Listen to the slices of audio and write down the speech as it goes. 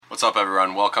What's up,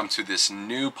 everyone? Welcome to this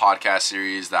new podcast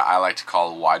series that I like to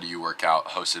call Why Do You Work Out,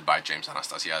 hosted by James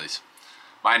Anastasiadis.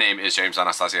 My name is James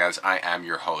Anastasiadis. I am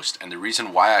your host, and the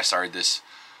reason why I started this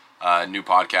new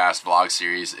podcast vlog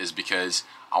series is because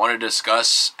I want to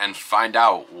discuss and find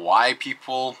out why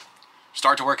people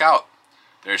start to work out.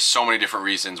 There's so many different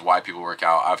reasons why people work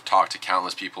out. I've talked to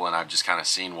countless people and I've just kind of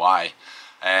seen why,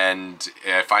 and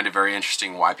I find it very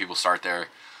interesting why people start their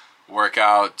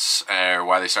workouts, or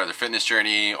why they start their fitness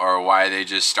journey, or why they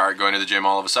just start going to the gym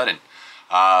all of a sudden.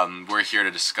 We're here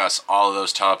to discuss all of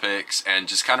those topics and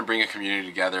just kind of bring a community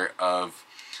together of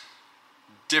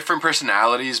different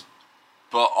personalities,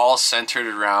 but all centered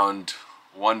around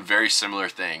one very similar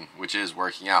thing, which is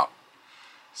working out.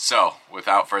 So,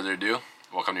 without further ado,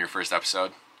 welcome to your first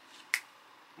episode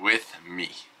with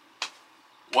me.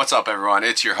 What's up, everyone?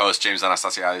 It's your host, James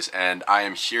Anastasiadis, and I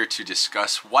am here to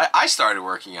discuss why I started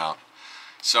working out.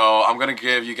 So I'm going to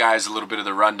give you guys a little bit of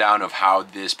the rundown of how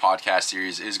this podcast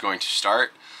series is going to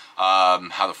start,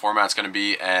 how the format's going to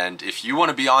be, and if you want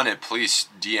to be on it, please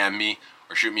DM me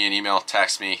or shoot me an email,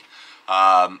 text me.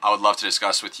 I would love to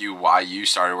discuss with you why you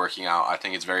started working out. I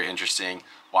think it's very interesting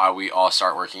why we all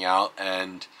start working out,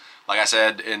 and like I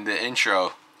said in the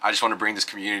intro, I just want to bring this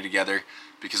community together,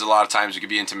 because a lot of times we could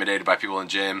be intimidated by people in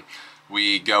the gym.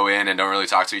 We go in and don't really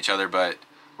talk to each other, but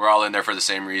we're all in there for the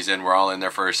same reason. We're all in there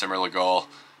for a similar goal,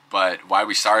 but why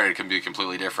we started can be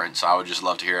completely different. So I would just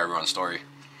love to hear everyone's story.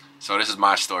 So this is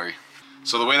my story.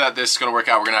 So the way that this is going to work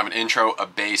out, we're going to have an intro, a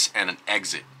base, and an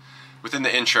exit. Within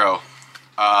the intro,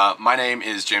 my name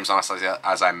is James Anastasia,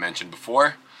 as I mentioned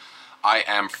before. I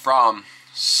am from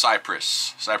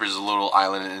Cyprus. Cyprus is a little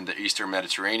island in the Eastern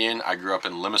Mediterranean. I grew up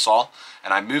in Limassol,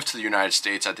 and I moved to the United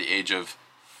States at the age of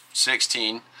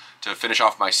 16 to finish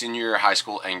off my senior year of high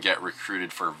school and get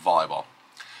recruited for volleyball.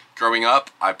 Growing up,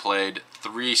 I played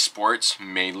 3 sports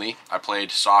mainly. I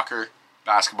played soccer,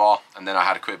 basketball, and then I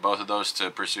had to quit both of those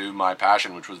to pursue my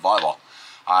passion, which was volleyball.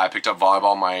 I picked up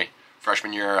volleyball my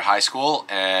freshman year of high school,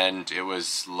 and it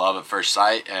was love at first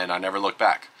sight, and I never looked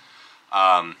back.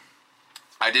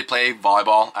 I did play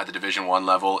volleyball at the Division I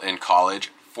level in college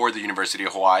for the University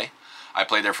of Hawaii. I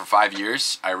played there for 5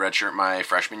 years. I redshirted my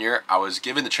freshman year. I was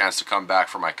given the chance to come back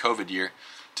for my COVID year.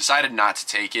 Decided not to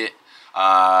take it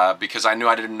because I knew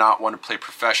I did not want to play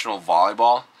professional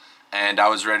volleyball, and I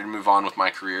was ready to move on with my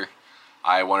career.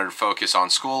 I wanted to focus on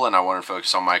school, and I wanted to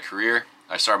focus on my career.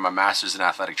 I started my master's in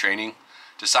athletic training.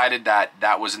 Decided that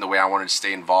that wasn't the way I wanted to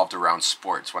stay involved around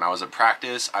sports. When I was at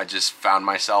practice, I just found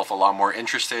myself a lot more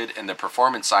interested in the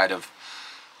performance side of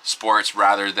sports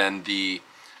rather than the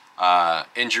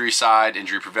injury side,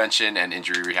 injury prevention, and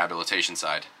injury rehabilitation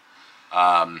side.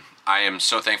 I am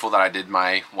so thankful that I did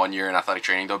my 1 year in athletic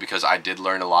training, though, because I did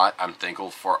learn a lot. I'm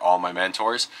thankful for all my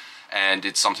mentors, and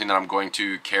it's something that I'm going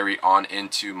to carry on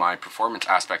into my performance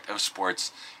aspect of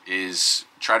sports, is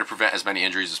try to prevent as many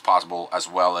injuries as possible, as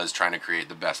well as trying to create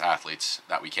the best athletes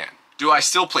that we can. Do I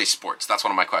still play sports? That's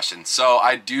one of my questions. So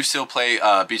I do still play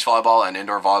beach volleyball and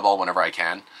indoor volleyball whenever I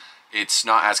can. It's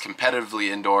not as competitively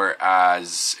indoor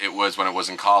as it was when it was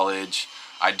in college.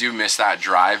 I do miss that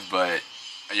drive, but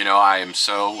you know, I am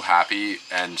so happy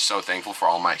and so thankful for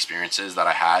all my experiences that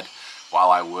I had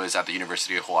while I was at the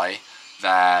University of Hawaii,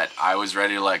 that I was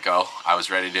ready to let go. I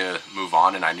was ready to move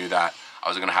on, and I knew that I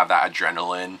wasn't going to have that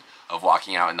adrenaline of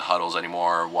walking out in the huddles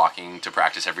anymore, walking to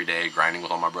practice every day, grinding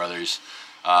with all my brothers.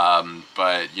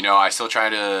 But, you know, I still try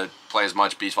to play as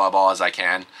much beach volleyball as I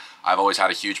can. I've always had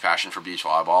a huge passion for beach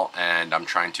volleyball, and I'm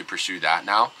trying to pursue that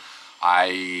now.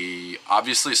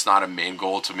 Obviously, it's not a main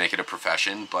goal to make it a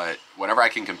profession, but whenever I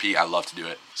can compete, I love to do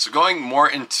it. So going more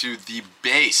into the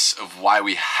base of why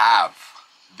we have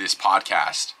this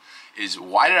podcast is,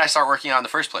 why did I start working out in the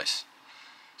first place?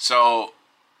 So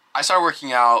I started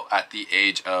working out at the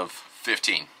age of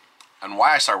 15. And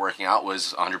why I started working out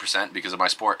was 100% because of my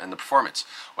sport and the performance.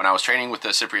 When I was training with the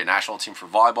Cypriot national team for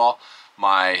volleyball,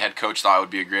 my head coach thought it would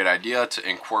be a great idea to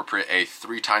incorporate a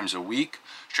 3 times a week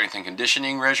strength and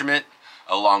conditioning regimen,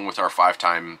 along with our 5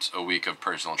 times a week of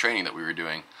personal training that we were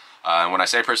doing. And when I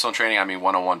say personal training, I mean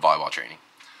one-on-one volleyball training.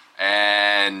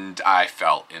 And I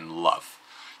fell in love.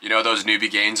 You know, those newbie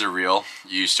gains are real.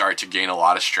 You start to gain a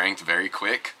lot of strength very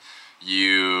quick.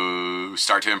 You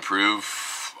start to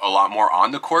improve a lot more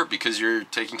on the court because you're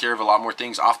taking care of a lot more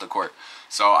things off the court.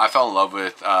 So I fell in love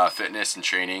with fitness and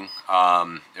training.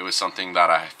 It was something that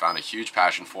I found a huge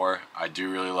passion for. I do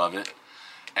really love it.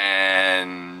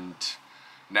 And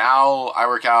now I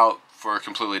work out for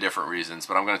completely different reasons,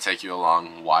 but I'm going to take you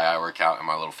along why I work out in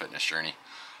my little fitness journey.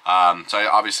 So I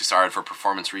obviously started for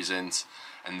performance reasons,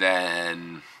 and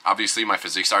then obviously my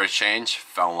physique started to change,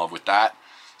 fell in love with that.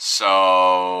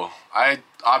 So I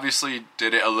obviously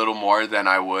did it a little more than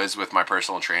I was with my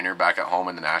personal trainer back at home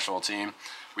in the national team.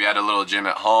 We had a little gym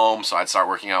at home, so I'd start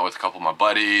working out with a couple of my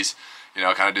buddies, you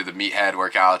know, kind of do the meathead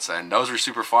workouts, and those were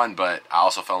super fun, but I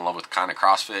also fell in love with kind of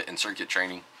CrossFit and circuit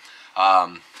training.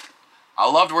 I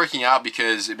loved working out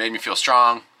because it made me feel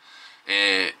strong.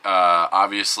 It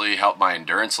obviously helped my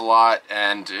endurance a lot,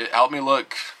 and it helped me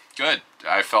look good.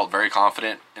 I felt very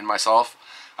confident in myself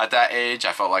at that age.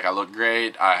 I felt like I looked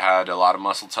great. I had a lot of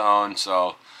muscle tone,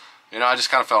 so you know, I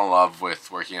just kind of fell in love with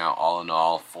working out all in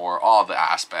all for all the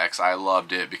aspects. I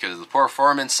loved it because of the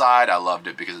performance side. I loved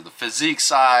it because of the physique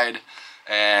side,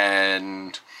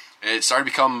 and it started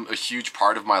to become a huge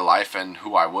part of my life and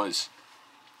who I was.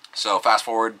 So fast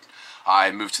forward, I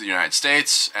moved to the United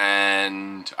States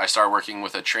and I started working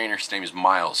with a trainer. His name is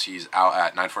Miles. He's out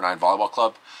at 949 Volleyball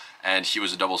Club, and he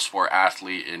was a double sport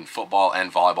athlete in football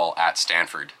and volleyball at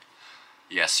Stanford.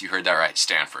 Yes, you heard that right,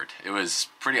 Stanford. It was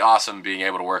pretty awesome being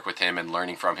able to work with him and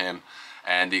learning from him,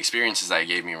 and the experiences that he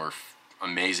gave me were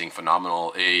amazing,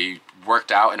 phenomenal. It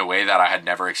worked out in a way that I had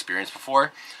never experienced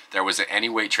before. There wasn't any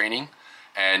weight training,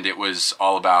 and it was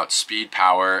all about speed,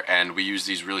 power, and we used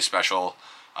these really special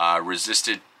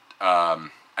resisted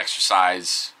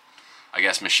exercise, I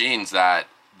guess, machines that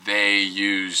they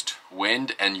used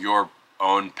wind and your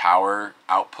own power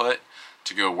output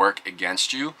to go work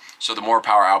against you. So the more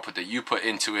power output that you put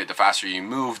into it, the faster you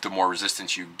moved, the more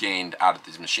resistance you gained out of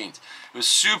these machines. It was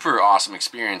super awesome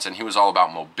experience, and he was all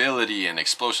about mobility and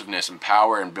explosiveness and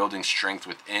power and building strength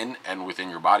within and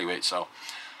within your body weight. So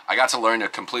I got to learn a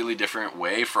completely different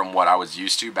way from what I was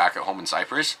used to back at home in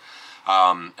Cyprus.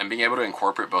 And being able to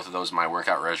incorporate both of those in my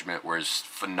workout regimen was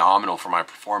phenomenal for my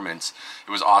performance.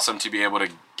 It was awesome to be able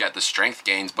to get the strength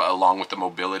gains, but along with the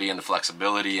mobility and the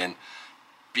flexibility, and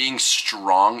being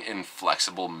strong in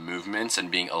flexible movements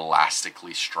and being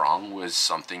elastically strong was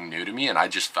something new to me, and I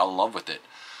just fell in love with it.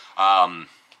 Then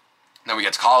we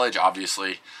get to college,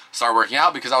 obviously, started working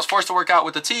out because I was forced to work out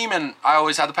with the team, and I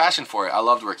always had the passion for it. I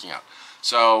loved working out.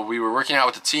 So we were working out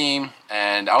with the team,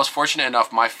 and I was fortunate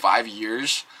enough, my 5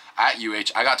 years at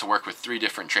UH, I got to work with 3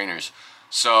 different trainers.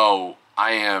 So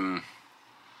I am,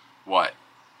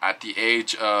 at the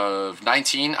age of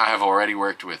 19, I have already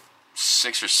worked with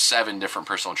 6 or 7 different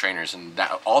personal trainers, and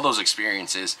all those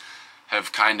experiences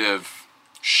have kind of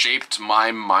shaped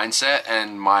my mindset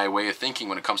and my way of thinking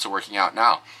when it comes to working out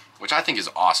now, which I think is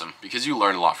awesome because you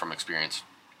learn a lot from experience.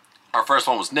 Our first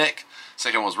one was Nick,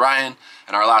 second one was Ryan,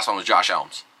 and our last one was Josh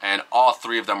Elms. And all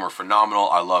 3 of them were phenomenal.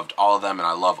 I loved all of them, and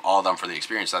I love all of them for the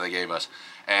experience that they gave us.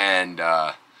 And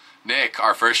Nick,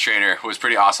 our first trainer, was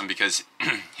pretty awesome because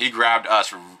he grabbed us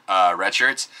for red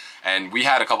shirts, and we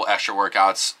had a couple extra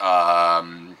workouts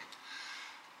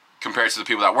compared to the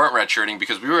people that weren't redshirting,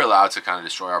 because we were allowed to kind of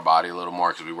destroy our body a little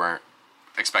more because we weren't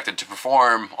expected to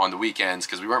perform on the weekends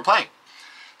because we weren't playing.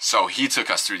 So he took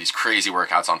us through these crazy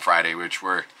workouts on Friday, which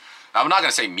were, I'm not going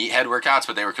to say meathead workouts,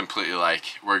 but they were completely like,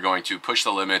 we're going to push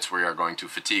the limits, we are going to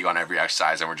fatigue on every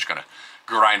exercise, and we're just going to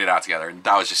grind it out together. And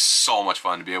that was just so much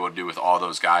fun to be able to do with all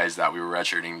those guys that we were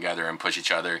redshirting together and push each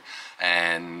other.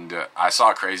 And I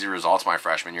saw crazy results my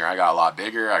freshman year. I got a lot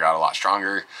bigger, I got a lot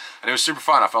stronger, and it was super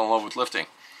fun. I fell in love with lifting.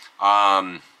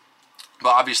 But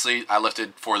obviously I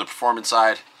lifted for the performance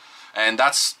side, and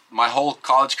that's my whole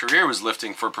college career was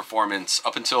lifting for performance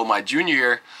up until my junior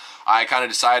year. I kind of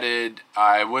decided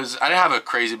I didn't have a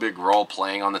crazy big role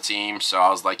playing on the team, so I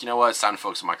was like, you know what, it's time to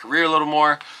focus on my career a little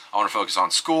more. I want to focus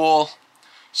on school.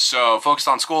 So focused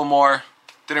on school more,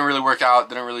 didn't really work out,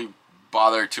 didn't really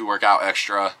bother to work out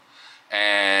extra,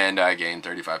 and I gained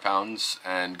 35 pounds.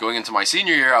 And going into my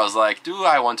senior year, I was like, do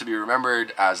I want to be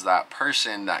remembered as that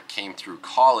person that came through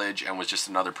college and was just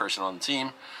another person on the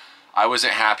team? I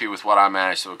wasn't happy with what I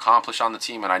managed to accomplish on the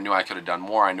team, and I knew I could have done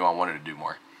more. I knew I wanted to do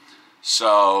more.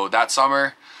 So that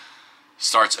summer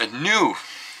starts a new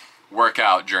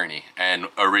workout journey and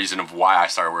a reason of why I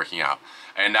started working out.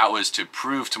 And that was to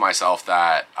prove to myself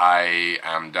that I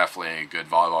am definitely a good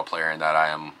volleyball player and that I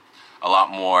am a lot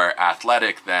more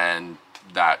athletic than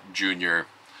that junior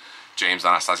James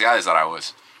Anastasiades that I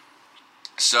was.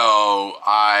 So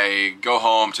I go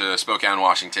home to Spokane,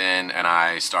 Washington, and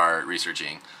I start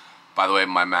researching. By the way,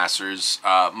 my bachelor's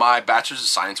of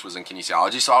science was in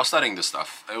kinesiology, so I was studying this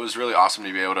stuff. It was really awesome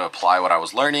to be able to apply what I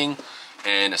was learning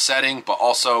in a setting, but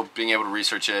also being able to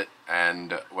research it.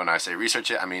 And when I say research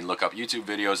it, I mean look up YouTube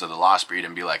videos of the Lost Breed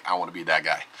and be like, I want to be that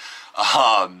guy.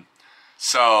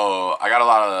 So I got a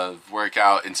lot of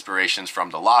workout inspirations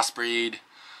from the Lost Breed.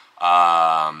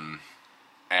 And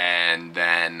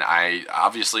then I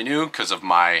obviously knew, because of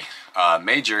my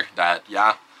major, that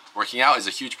working out is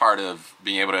a huge part of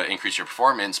being able to increase your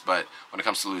performance, but when it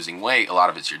comes to losing weight, a lot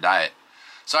of it's your diet.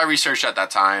 So I researched at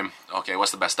that time, okay,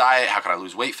 what's the best diet? How can I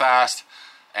lose weight fast?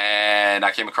 And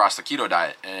I came across the keto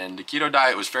diet. And the keto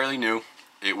diet was fairly new.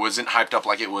 It wasn't hyped up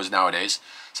like it was nowadays.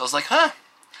 So I was like, I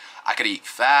could eat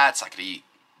fats, I could eat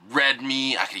red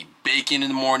meat, I could eat bacon in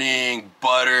the morning,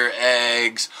 butter,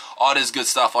 eggs, all this good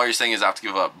stuff. All you're saying is I have to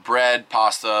give up bread,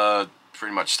 pasta,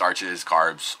 pretty much starches,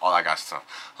 carbs, all that kind of stuff.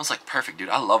 I was like, perfect, dude.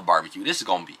 I love barbecue. This is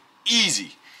going to be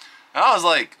easy. And I was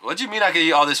like, what do you mean I could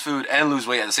eat all this food and lose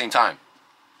weight at the same time?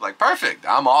 Like, perfect.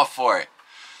 I'm all for it.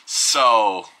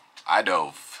 So I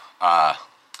dove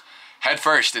head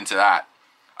first into that.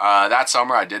 That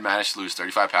summer, I did manage to lose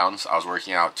 35 pounds. I was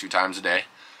working out 2 times a day,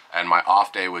 and my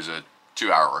off day was a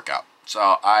 2-hour workout.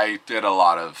 So I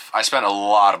spent a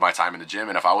lot of my time in the gym,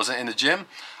 and if I wasn't in the gym,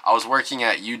 I was working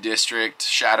at U District,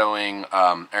 shadowing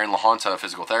Aaron LaHonta, a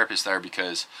physical therapist there,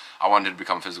 because I wanted to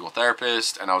become a physical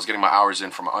therapist, and I was getting my hours in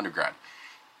from my undergrad.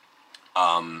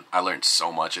 I learned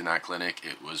so much in that clinic.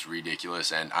 It was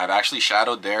ridiculous, and I've actually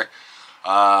shadowed there,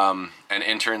 and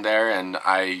interned there, and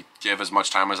I give as much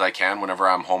time as I can whenever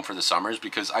I'm home for the summers,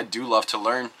 because I do love to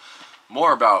learn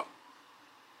more about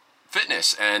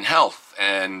fitness and health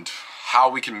and how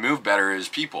we can move better as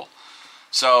people.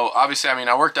 So obviously, I mean,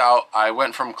 I worked out. I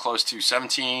went from close to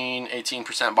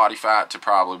 18% body fat to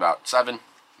probably about 7,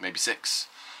 maybe 6.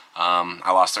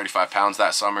 I lost 35 pounds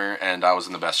that summer, and I was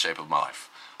in the best shape of my life.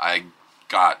 I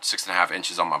got 6.5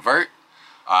 inches on my vert.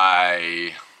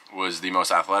 I was the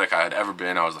most athletic I had ever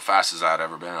been. I was the fastest I had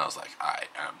ever been. And I was like, I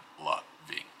am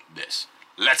loving this.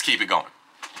 Let's keep it going.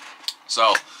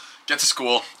 So, get to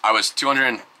school. I was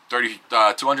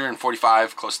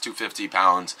 245, close to 250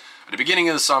 pounds at the beginning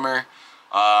of the summer.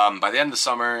 By the end of the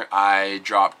summer, I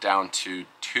dropped down to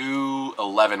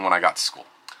 211 when I got to school.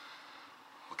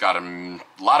 Got a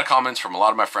lot of comments from a lot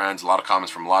of my friends, a lot of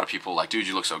comments from a lot of people like, dude,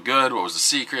 you look so good. What was the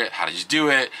secret? How did you do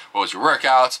it? What was your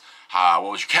workouts?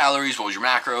 What was your calories? What was your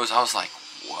macros? I was like,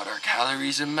 what are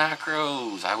calories and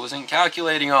macros? I wasn't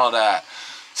calculating all that.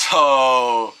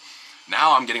 So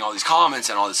now I'm getting all these comments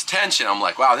and all this attention. I'm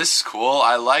like, wow, this is cool.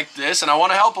 I like this, and I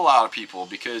want to help a lot of people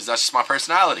because that's just my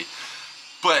personality.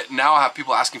 But now I have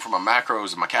people asking for my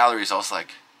macros and my calories. I was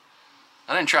like,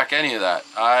 I didn't track any of that.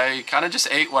 I kind of just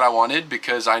ate what I wanted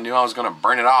because I knew I was going to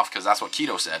burn it off because that's what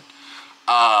keto said.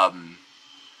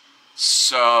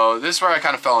 So this is where I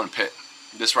kind of fell in a pit.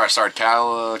 This is where I started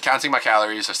counting my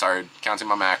calories. I started counting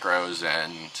my macros,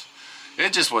 and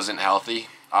it just wasn't healthy.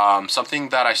 Something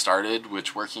that I started,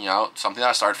 which working out, something that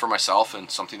I started for myself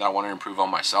and something that I wanted to improve on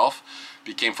myself,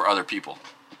 became for other people.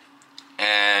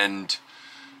 And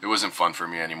it wasn't fun for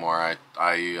me anymore.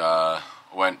 I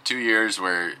went 2 years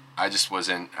where I just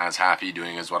wasn't as happy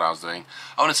doing as what I was doing.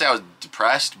 I wouldn't say I was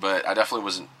depressed, but I definitely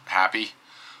wasn't happy.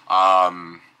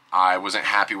 I wasn't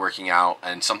happy working out,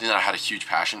 and something that I had a huge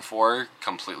passion for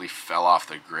completely fell off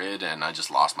the grid, and I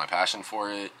just lost my passion for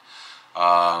it.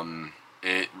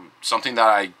 Something that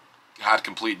I had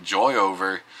complete joy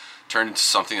over turned into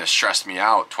something that stressed me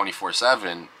out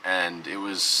 24/7, and it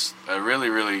was a really,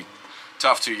 really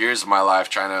tough 2 years of my life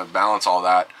trying to balance all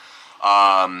that.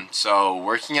 So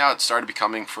working out started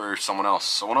becoming for someone else.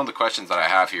 So one of the questions that I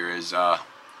have here is,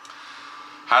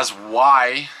 has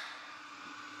why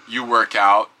you work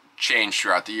out changed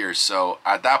throughout the years? So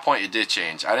at that point, it did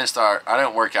change. I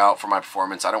didn't work out for my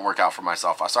performance. I didn't work out for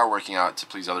myself. I started working out to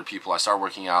please other people. I started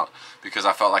working out because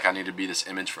I felt like I needed to be this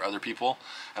image for other people.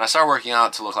 And I started working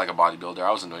out to look like a bodybuilder.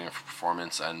 I wasn't doing it for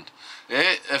performance, and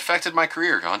it affected my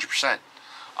career 100%.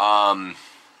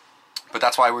 But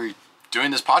that's why we're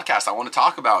doing this podcast. I want to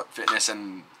talk about fitness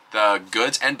and the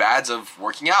goods and bads of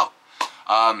working out.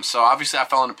 So obviously I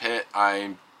fell in a pit.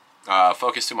 I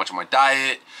focused too much on my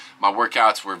diet. My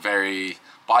workouts were very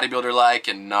bodybuilder-like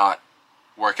and not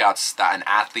workouts that an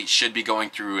athlete should be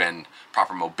going through, and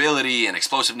proper mobility and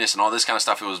explosiveness and all this kind of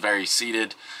stuff. It was very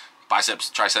seated. Biceps,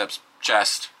 triceps,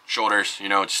 chest, shoulders,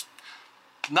 just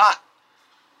not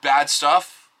bad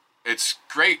stuff. It's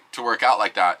great to work out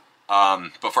like that.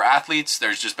 But for athletes,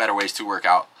 there's just better ways to work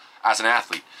out as an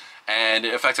athlete. And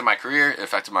it affected my career, it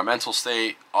affected my mental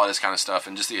state, all this kind of stuff,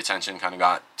 and just the attention kind of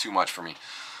got too much for me.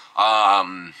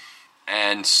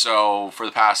 And so for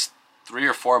the past 3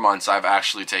 or 4 months, I've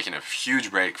actually taken a huge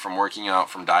break from working out,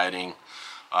 from dieting.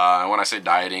 And when I say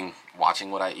dieting, watching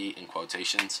what I eat in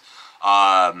quotations.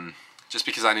 Just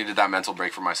because I needed that mental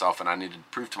break for myself, and I needed to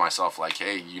prove to myself, like,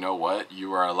 hey, you know what?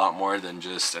 You are a lot more than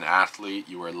just an athlete.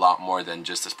 You are a lot more than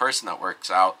just this person that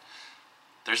works out.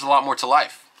 There's a lot more to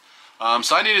life.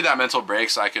 So I needed that mental break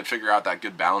so I could figure out that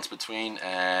good balance between,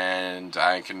 and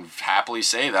I can happily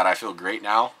say that I feel great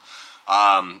now.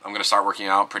 I'm going to start working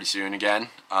out pretty soon again,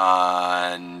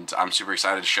 and I'm super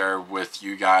excited to share with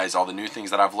you guys all the new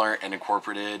things that I've learned and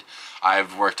incorporated.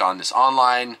 I've worked on this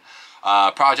online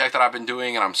project that I've been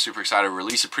doing, and I'm super excited to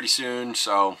release it pretty soon.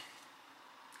 So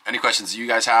any questions you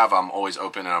guys have, I'm always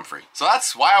open and I'm free. So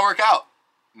that's why I work out.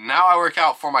 Now I work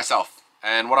out for myself.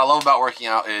 And what I love about working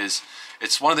out is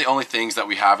it's one of the only things that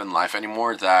we have in life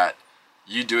anymore that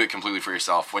you do it completely for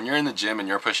yourself. When you're in the gym and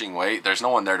you're pushing weight, there's no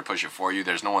one there to push it for you.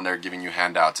 There's no one there giving you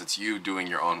handouts. It's you doing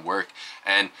your own work.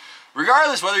 And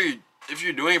regardless if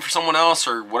you're doing it for someone else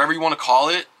or whatever you want to call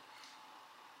it,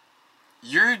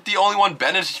 you're the only one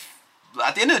benefiting.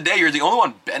 At the end of the day, you're the only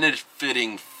one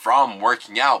benefiting from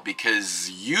working out, because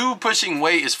you pushing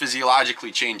weight is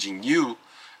physiologically changing you.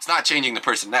 It's not changing the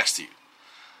person next to you.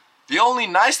 The only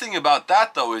nice thing about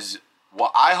that, though, is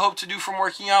what I hope to do from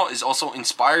working out is also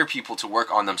inspire people to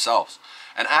work on themselves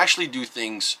and actually do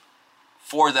things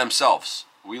for themselves.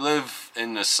 We live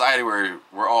in a society where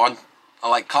we're on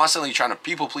constantly trying to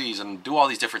people please and do all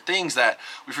these different things that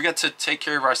we forget to take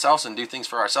care of ourselves and do things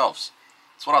for ourselves.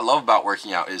 That's what I love about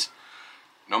working out, is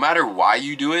no matter why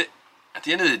you do it, at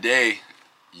the end of the day,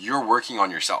 you're working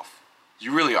on yourself.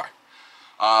 You really are.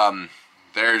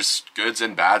 There's goods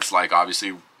and bads, like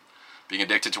obviously being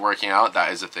addicted to working out.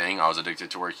 That is a thing. I was addicted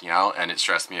to working out and it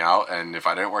stressed me out. And if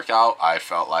I didn't work out, I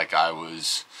felt like I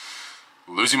was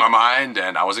losing my mind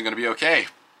and I wasn't going to be okay.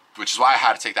 Which is why I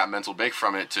had to take that mental break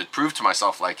from it to prove to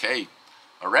myself, like, hey,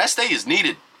 a rest day is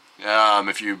needed.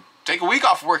 If you take a week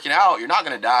off of working out, you're not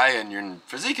going to die and your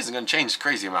physique isn't going to change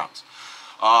crazy amounts.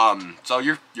 So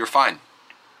you're fine.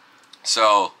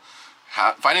 So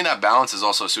finding that balance is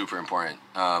also super important.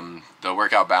 The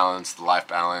workout balance, the life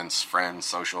balance, friends,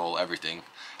 social, everything.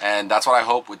 And that's what I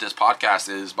hope with this podcast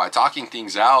is, by talking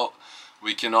things out,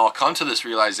 we can all come to this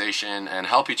realization and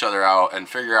help each other out and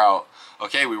figure out,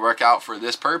 okay, we work out for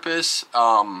this purpose,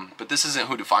 but this isn't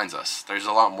who defines us. There's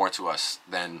a lot more to us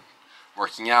than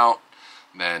working out,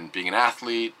 than being an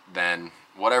athlete, than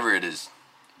whatever it is.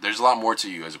 There's a lot more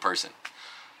to you as a person.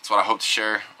 That's what I hope to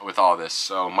share with all this.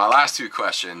 So my last two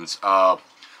questions.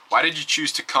 Why did you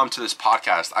choose to come to this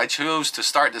podcast? I chose to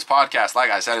start this podcast,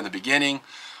 like I said in the beginning,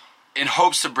 in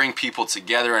hopes to bring people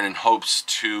together and in hopes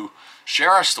to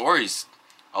share our stories.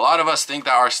 A lot of us think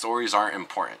that our stories aren't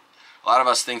important. A lot of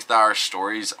us think that our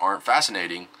stories aren't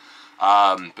fascinating.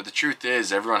 But the truth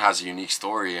is, everyone has a unique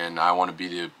story, and I want to be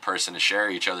the person to share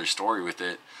each other's story with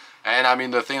it. And I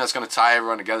mean, the thing that's going to tie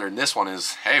everyone together in this one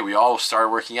is, hey, we all started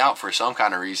working out for some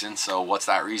kind of reason, so what's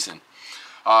that reason?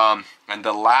 And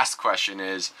the last question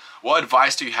is, what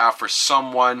advice do you have for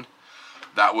someone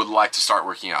that would like to start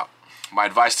working out? My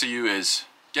advice to you is,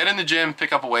 get in the gym,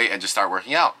 pick up a weight, and just start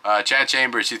working out. Chad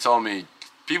Chambers, he told me,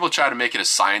 people try to make it a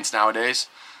science nowadays,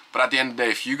 but at the end of the day,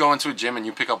 if you go into a gym and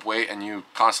you pick up weight and you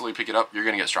constantly pick it up, you're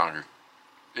going to get stronger.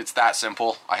 It's that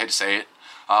simple. I hate to say it.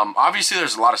 Obviously,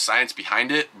 there's a lot of science behind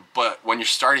it, but when you're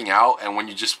starting out and when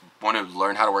you just want to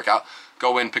learn how to work out,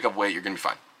 go in, pick up weight, you're going to be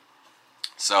fine.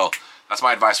 So that's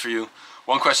my advice for you.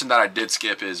 One question that I did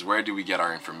skip is, where do we get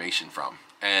our information from?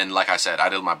 And like I said, I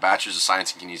did my Bachelor's of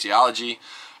Science in Kinesiology.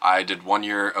 I did 1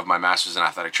 year of my Master's in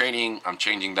Athletic Training. I'm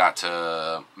changing that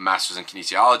to Master's in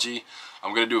Kinesiology.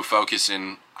 I'm going to do a focus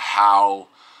in how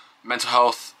mental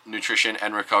health, nutrition,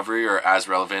 and recovery are as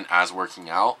relevant as working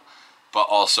out. But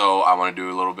also, I want to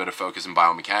do a little bit of focus in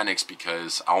biomechanics,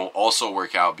 because I will also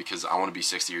work out because I want to be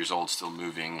 60 years old still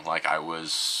moving like I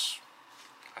was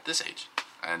at this age.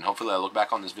 And hopefully I look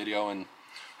back on this video and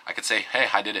I could say, hey,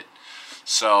 I did it.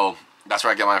 So that's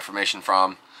where I get my information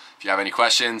from. If you have any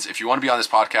questions, if you want to be on this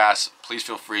podcast, please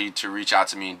feel free to reach out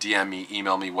to me, DM me,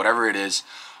 email me, whatever it is.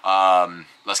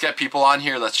 Let's get people on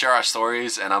here. Let's share our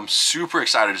stories. And I'm super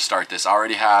excited to start this. I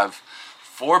already have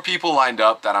 4 people lined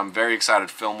up that I'm very excited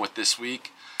to film with this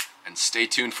week, and stay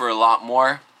tuned for a lot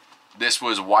more. This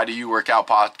was Why Do You Work Out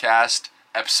Podcast,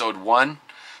 episode 1,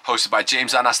 hosted by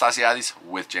James Anastasiadis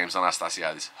with James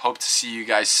Anastasiadis. Hope to see you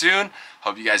guys soon.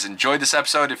 Hope you guys enjoyed this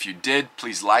episode. If you did,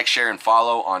 please like, share, and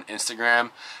follow on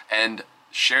Instagram, and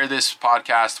share this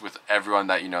podcast with everyone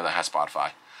that you know that has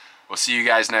Spotify. We'll see you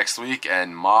guys next week,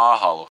 and mahalo.